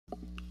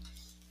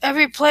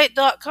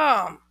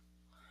Everyplate.com.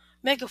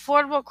 Make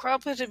affordable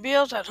crowd-pleasing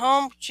meals at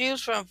home.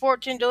 Choose from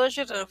 14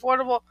 delicious and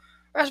affordable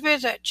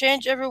recipes that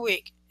change every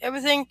week.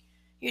 Everything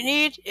you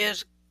need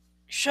is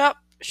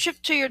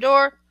shipped to your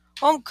door.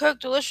 Home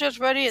cooked, delicious,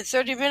 ready in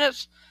 30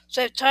 minutes.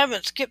 Save time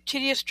and skip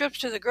tedious trips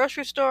to the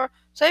grocery store.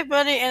 Save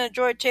money and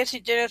enjoy tasty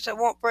dinners that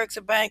won't break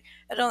the bank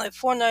at only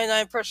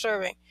 $4.99 per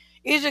serving.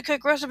 Easy to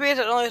cook recipes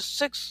at only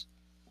 6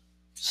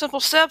 simple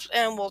steps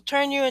and will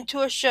turn you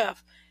into a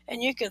chef.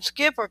 And you can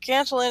skip or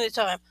cancel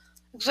anytime.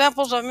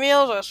 Examples of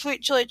meals are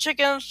sweet chili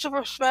chicken,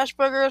 super smash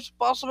burgers,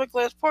 balsamic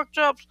glazed pork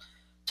chops,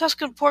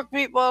 Tuscan pork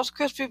meatballs,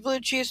 crispy blue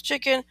cheese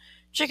chicken,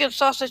 chicken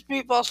sausage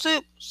meatball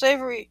soup,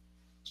 savory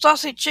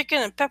saucy chicken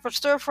and pepper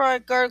stir fry,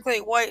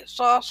 garlic white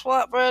sauce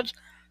flatbreads,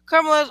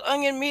 caramelized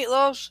onion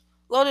meatloaves,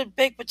 loaded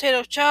baked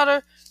potato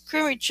chowder,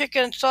 creamy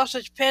chicken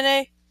sausage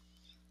penne,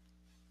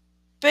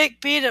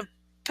 baked bean and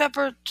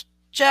pepper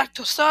jack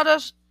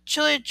tostadas,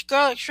 chili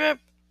garlic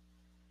shrimp,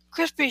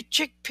 crispy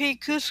chickpea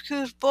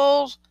couscous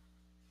bowls,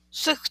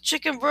 6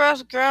 chicken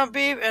breasts, ground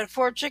beef, and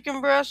 4 chicken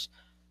breasts.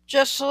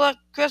 Just select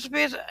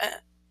recipes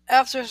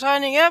after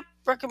signing up.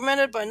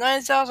 Recommended by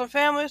 9,000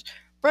 families.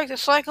 Break the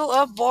cycle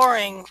of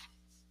boring.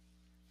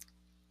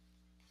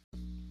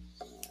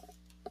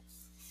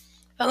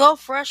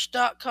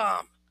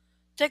 HelloFresh.com.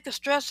 Take the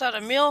stress out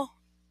of meal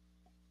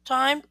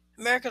time.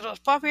 America's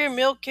most popular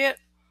meal kit.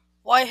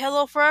 Why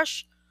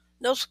HelloFresh?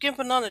 No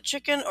skimping on the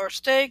chicken or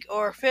steak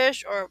or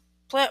fish or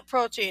plant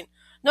protein.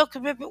 No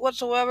commitment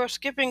whatsoever.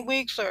 Skipping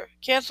weeks or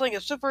canceling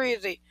is super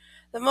easy.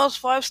 The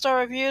most 5-star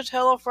reviews.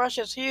 HelloFresh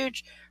is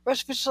huge.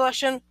 Recipe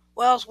selection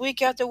wells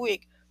week after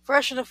week.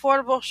 Fresh and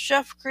affordable,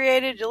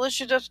 chef-created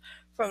deliciousness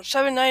from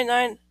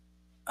 $7.99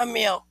 a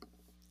meal.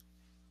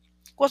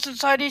 What's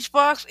inside each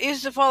box?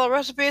 Easy to follow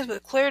recipes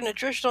with clear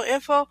nutritional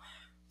info.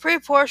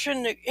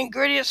 Pre-portioned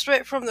ingredients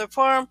straight from the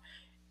farm.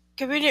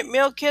 Convenient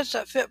meal kits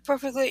that fit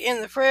perfectly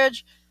in the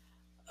fridge.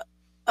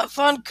 A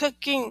fun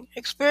cooking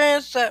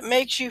experience that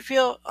makes you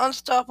feel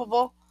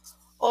unstoppable.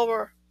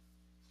 Over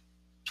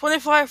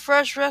 25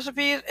 fresh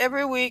recipes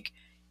every week.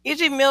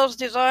 Easy meals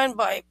designed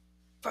by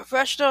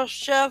professional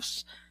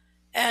chefs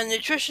and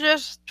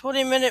nutritionists.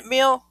 20-minute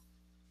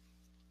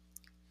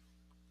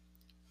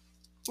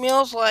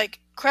meals like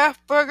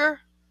craft burger,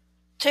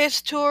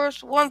 taste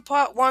tours, one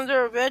pot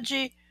wonder,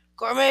 veggie,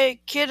 gourmet,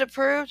 kid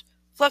approved,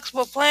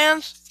 flexible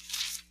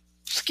plans,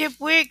 skip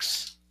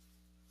weeks,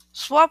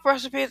 swap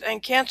recipes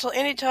and cancel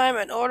anytime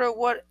and order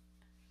what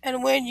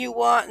and when you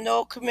want,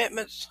 no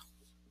commitments.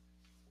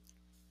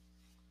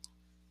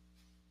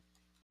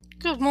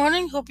 Good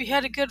morning, hope you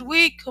had a good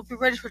week. Hope you're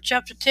ready for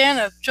Chapter 10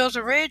 of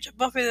Chosen Rage,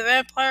 Buffy the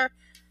Vampire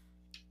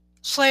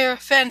Slayer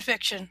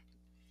fanfiction.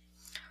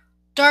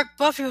 Dark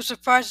Buffy was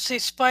surprised to see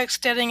Spike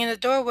standing in the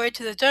doorway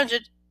to the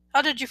dungeon.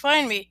 How did you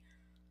find me?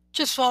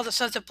 Just followed the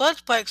scent of blood,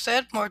 Spike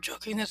said, more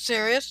joking than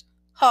serious.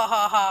 Ha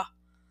ha ha.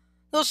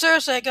 No,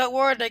 seriously, I got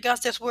worried and I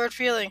got this weird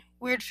feeling.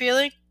 Weird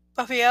feeling?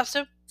 Buffy asked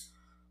him.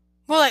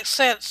 More like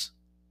sense.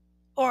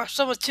 Or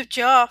someone tipped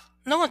you off.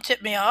 No one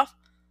tipped me off.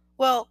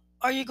 Well,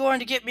 are you going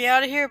to get me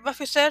out of here?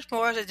 Buffy said,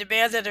 more as a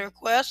demand than a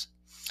request.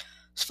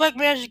 Spike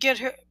managed to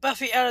get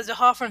Buffy out of the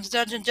Hoffman's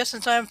dungeon just in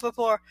time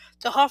before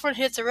the Hoffman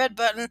hit the red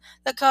button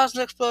that caused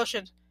an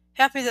explosion.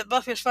 Happy that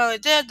Buffy was finally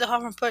dead, the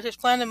Hoffman put his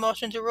plan in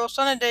motion to rule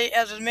Sunday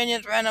as his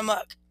minions ran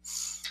amok.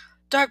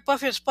 Dark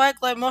Buffy and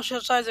Spike lay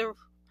motionless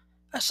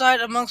aside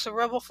amongst the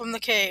rubble from the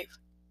cave.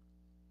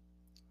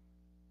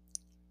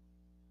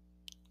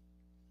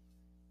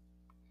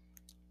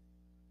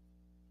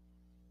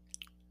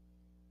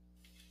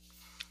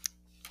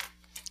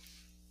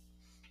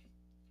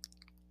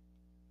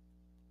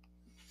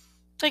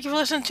 Thank you for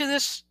listening to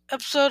this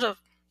episode of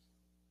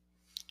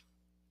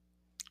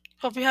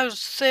Hope you have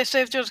stay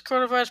safe during the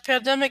coronavirus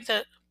pandemic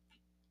that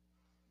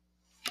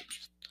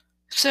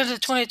extends to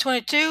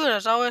 2022. And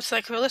as always,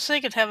 thank you for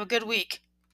listening and have a good week.